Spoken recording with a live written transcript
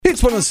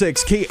It's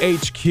 106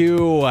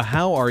 KHQ.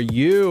 How are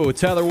you?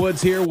 Tyler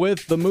Woods here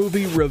with the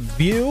movie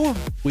review.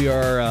 We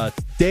are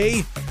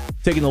today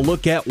taking a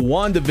look at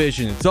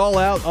Wandavision. It's all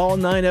out, all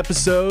 9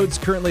 episodes,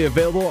 currently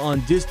available on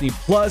Disney+.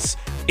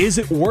 Is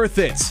it worth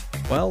it?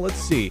 Well, let's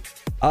see.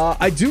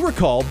 I do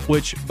recall,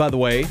 which, by the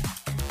way,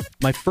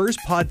 my first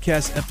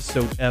podcast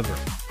episode ever.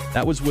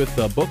 That was with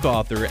book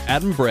author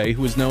Adam Bray,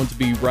 who is known to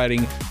be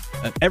writing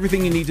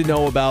everything you need to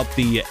know about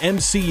the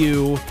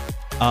MCU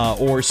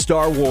or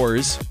Star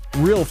Wars.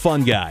 Real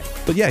fun guy.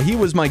 But yeah, he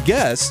was my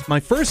guest, my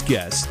first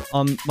guest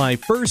on my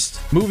first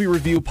movie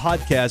review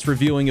podcast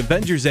reviewing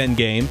Avengers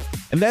Endgame.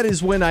 And that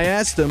is when I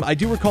asked him, I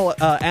do recall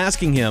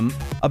asking him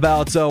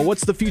about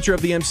what's the future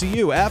of the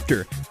MCU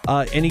after.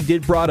 And he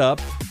did brought up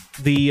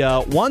the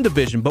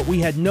Wandavision, but we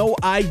had no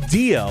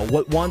idea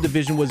what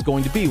Wandavision was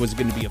going to be. Was it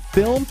going to be a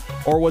film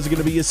or was it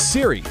going to be a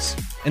series?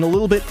 And a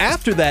little bit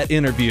after that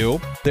interview,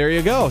 there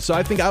you go. So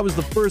I think I was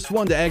the first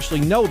one to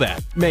actually know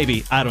that.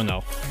 Maybe. I don't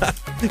know.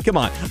 Come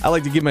on. I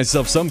like to give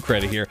myself some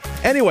credit here.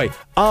 Anyway,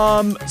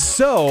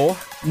 so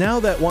now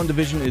that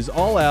WandaVision is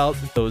all out,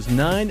 those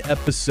 9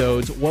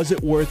 episodes, was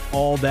it worth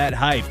all that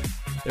hype?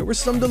 There were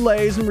some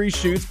delays and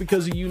reshoots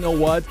because of you know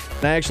what.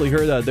 And I actually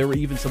heard there were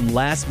even some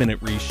last-minute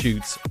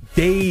reshoots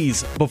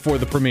days before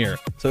the premiere.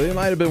 So they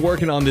might have been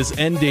working on this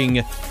ending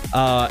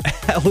a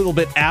little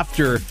bit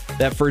after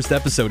that first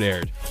episode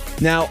aired.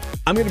 Now,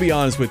 I'm going to be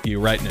honest with you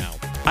right now.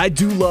 I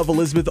do love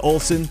Elizabeth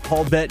Olsen,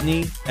 Paul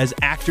Bettany as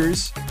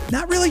actors.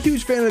 Not really a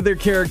huge fan of their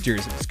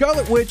characters.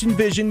 Scarlet Witch and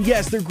Vision,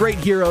 yes, they're great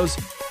heroes.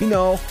 You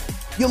know,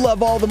 you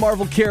love all the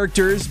Marvel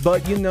characters,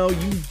 but you know,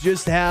 you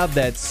just have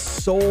that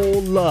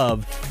soul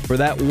love for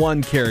that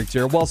one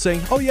character while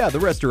saying, oh yeah, the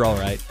rest are all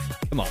right.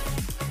 Come on.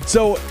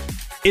 So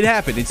it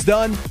happened. It's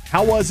done.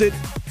 How was it?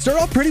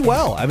 Started off pretty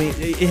well. I mean,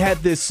 it had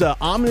this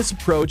ominous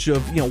approach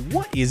of, you know,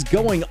 what is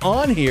going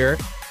on here?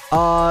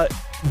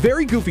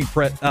 Very goofy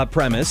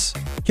premise.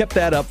 Kept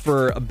that up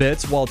for a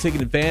bit while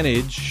taking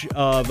advantage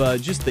of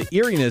just the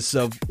eeriness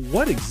of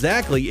what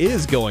exactly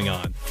is going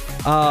on.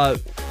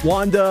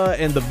 Wanda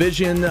and the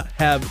Vision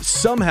have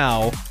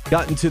somehow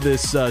gotten to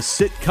this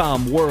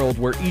sitcom world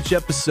where each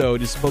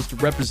episode is supposed to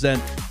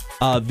represent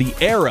the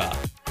era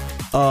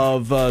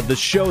of the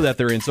show that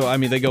they're in. So, I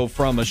mean, they go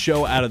from a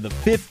show out of the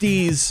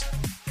 50s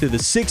to the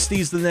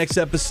 60s the next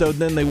episode,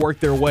 then they work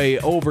their way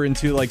over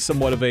into like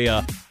somewhat of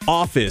a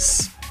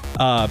Office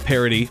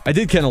parody. I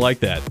did kind of like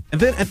that. And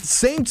then at the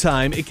same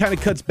time, it kind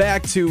of cuts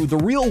back to the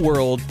real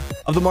world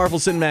of the Marvel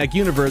Cinematic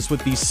Universe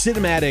with these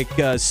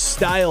cinematic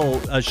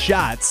style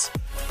shots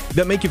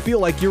that make you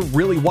feel like you're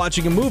really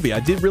watching a movie. I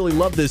did really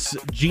love this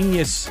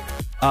genius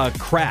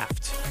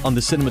craft on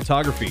the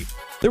cinematography.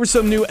 There were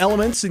some new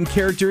elements and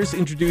characters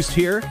introduced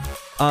here,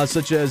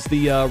 such as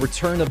the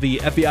return of the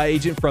FBI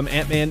agent from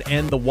Ant-Man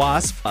and the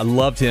Wasp. I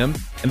loved him.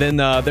 And then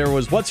there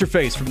was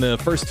What's-Her-Face from the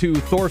first 2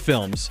 Thor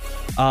films.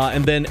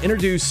 And then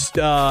introduced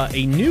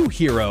a new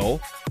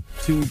hero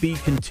to be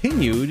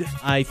continued,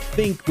 I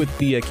think, with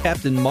the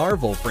Captain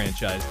Marvel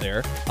franchise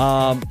there.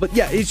 But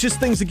yeah, it's just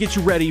things to get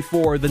you ready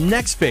for the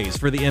next phase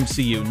for the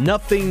MCU.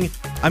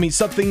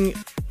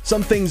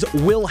 Some things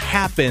will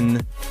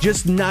happen,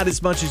 just not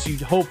as much as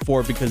you'd hope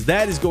for, because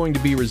that is going to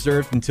be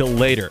reserved until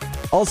later.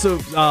 Also,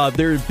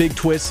 there are big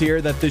twists here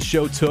that this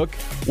show took,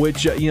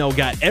 which,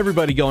 got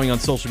everybody going on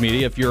social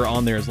media, if you're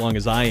on there as long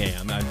as I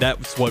am.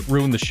 That's what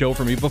ruined the show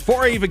for me.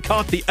 Before I even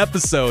caught the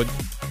episode,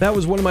 that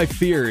was one of my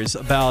fears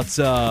about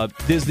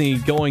Disney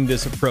going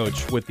this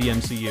approach with the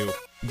MCU.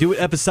 Do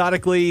it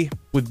episodically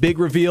with big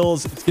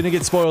reveals. It's going to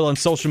get spoiled on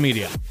social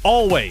media.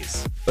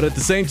 Always. But at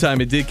the same time,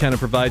 it did kind of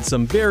provide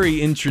some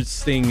very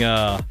interesting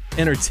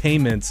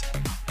entertainment.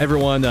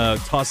 Everyone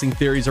tossing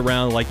theories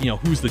around like,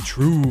 who's the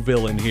true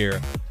villain here?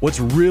 What's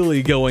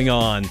really going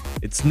on?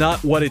 It's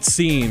not what it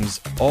seems.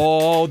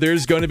 Oh,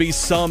 there's going to be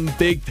some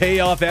big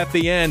payoff at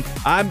the end.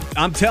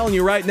 I'm telling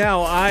you right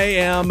now, I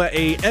am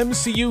a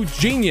MCU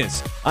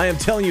genius. I am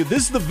telling you,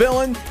 this is the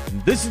villain.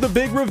 This is the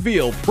big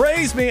reveal.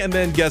 Praise me. And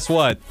then guess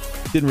what?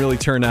 Didn't really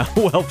turn out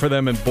well for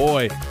them. And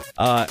boy,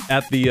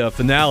 at the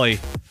finale,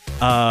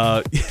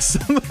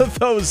 some of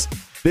those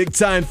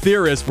big-time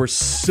theorists were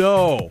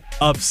so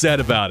upset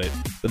about it.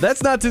 But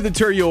that's not to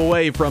deter you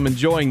away from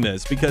enjoying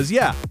this, because,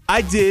 yeah,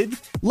 I did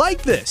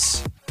like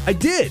this. I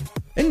did.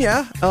 And,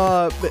 yeah,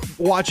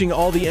 watching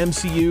all the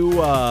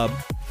MCU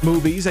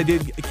movies, I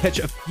did catch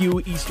a few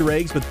Easter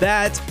eggs, but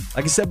that,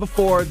 like I said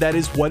before, that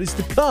is what is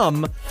to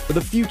come for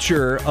the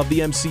future of the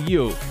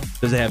MCU.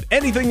 Does it have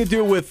anything to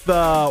do with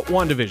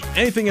WandaVision?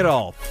 Anything at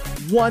all?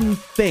 One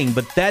thing,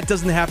 but that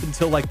doesn't happen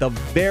until like the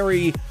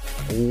very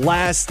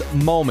last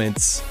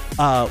moments,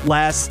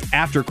 last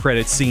after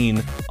credit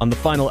scene on the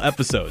final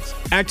episodes.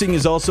 Acting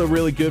is also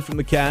really good from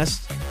the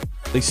cast.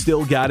 They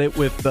still got it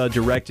with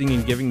directing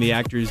and giving the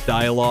actors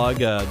dialogue,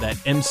 that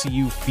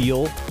MCU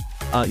feel.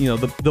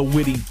 The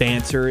witty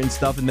banter and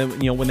stuff. And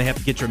then, when they have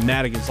to get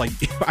dramatic, it's like,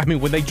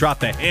 when they drop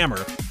the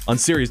hammer on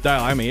serious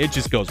dialogue, it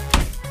just goes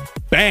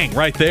bang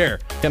right there.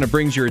 Kind of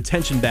brings your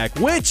attention back,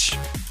 which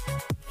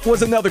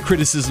was another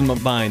criticism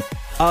of mine.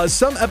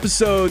 Some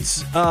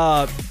episodes,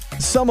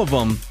 some of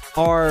them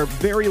are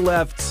very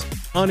left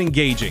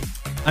unengaging.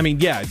 I mean,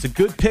 yeah, it's a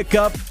good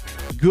pickup,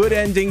 good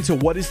ending to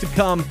what is to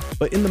come,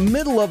 but in the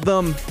middle of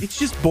them, it's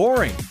just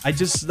boring. I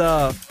just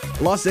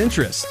lost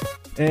interest.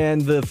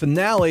 And the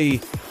finale,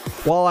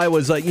 while I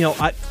was like,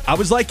 I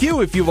was like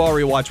you if you've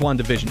already watched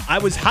WandaVision. I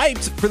was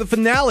hyped for the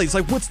finale. It's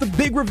like, what's the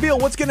big reveal?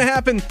 What's going to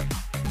happen?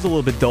 It was a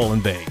little bit dull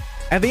and vague.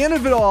 At the end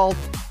of it all,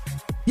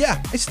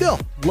 yeah, I still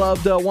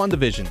loved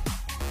WandaVision.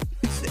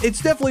 It's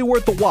definitely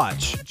worth the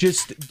watch.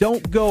 Just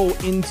don't go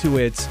into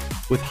it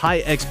with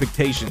high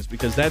expectations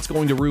because that's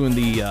going to ruin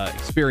the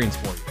experience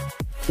for you.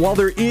 While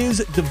there is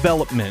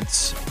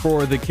developments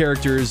for the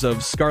characters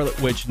of Scarlet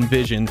Witch and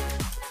Vision,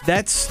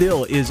 that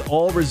still is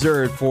all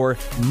reserved for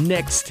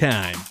next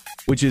time,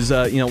 which is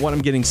what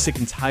I'm getting sick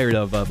and tired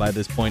of by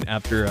this point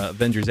after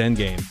Avengers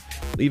Endgame,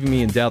 leaving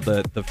me in doubt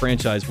that the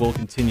franchise will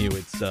continue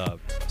its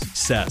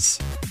success.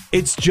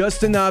 It's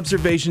just an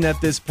observation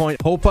at this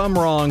point. Hope I'm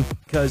wrong,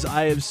 because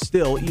I have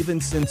still, even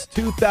since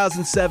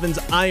 2007's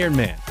Iron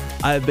Man,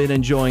 I have been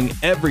enjoying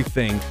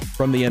everything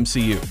from the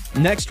MCU.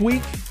 Next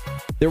week,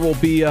 there will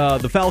be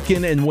The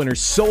Falcon and Winter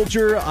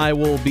Soldier. I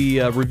will be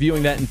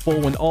reviewing that in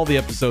full when all the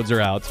episodes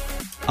are out.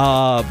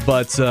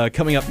 But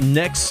coming up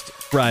next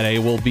Friday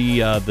will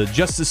be the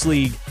Justice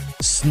League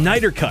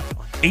Snyder Cut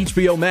on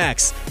HBO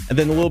Max. And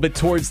then a little bit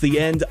towards the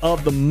end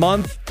of the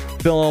month,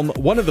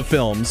 one of the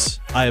films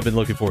I have been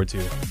looking forward to,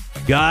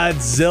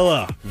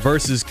 Godzilla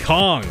vs.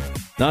 Kong.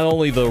 Not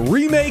only the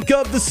remake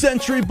of the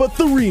century, but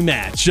the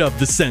rematch of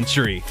the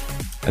century.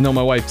 I know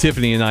my wife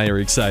Tiffany and I are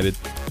excited.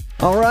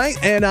 All right,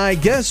 and I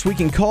guess we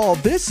can call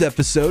this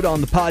episode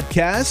on the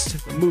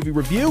podcast a movie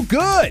review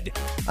good.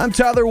 I'm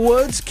Tyler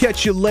Woods.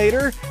 Catch you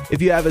later.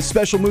 If you have a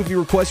special movie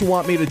request you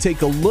want me to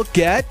take a look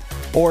at,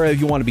 or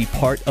if you want to be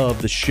part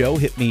of the show,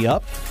 hit me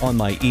up on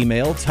my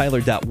email,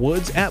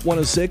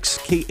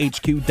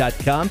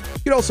 tyler.woods@106khq.com.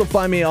 You can also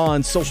find me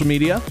on social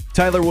media,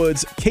 Tyler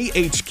Woods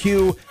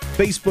KHQ,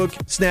 Facebook,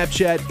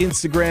 Snapchat,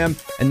 Instagram,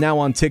 and now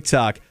on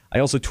TikTok. I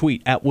also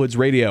tweet @Woods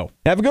Radio.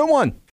 Have a good one.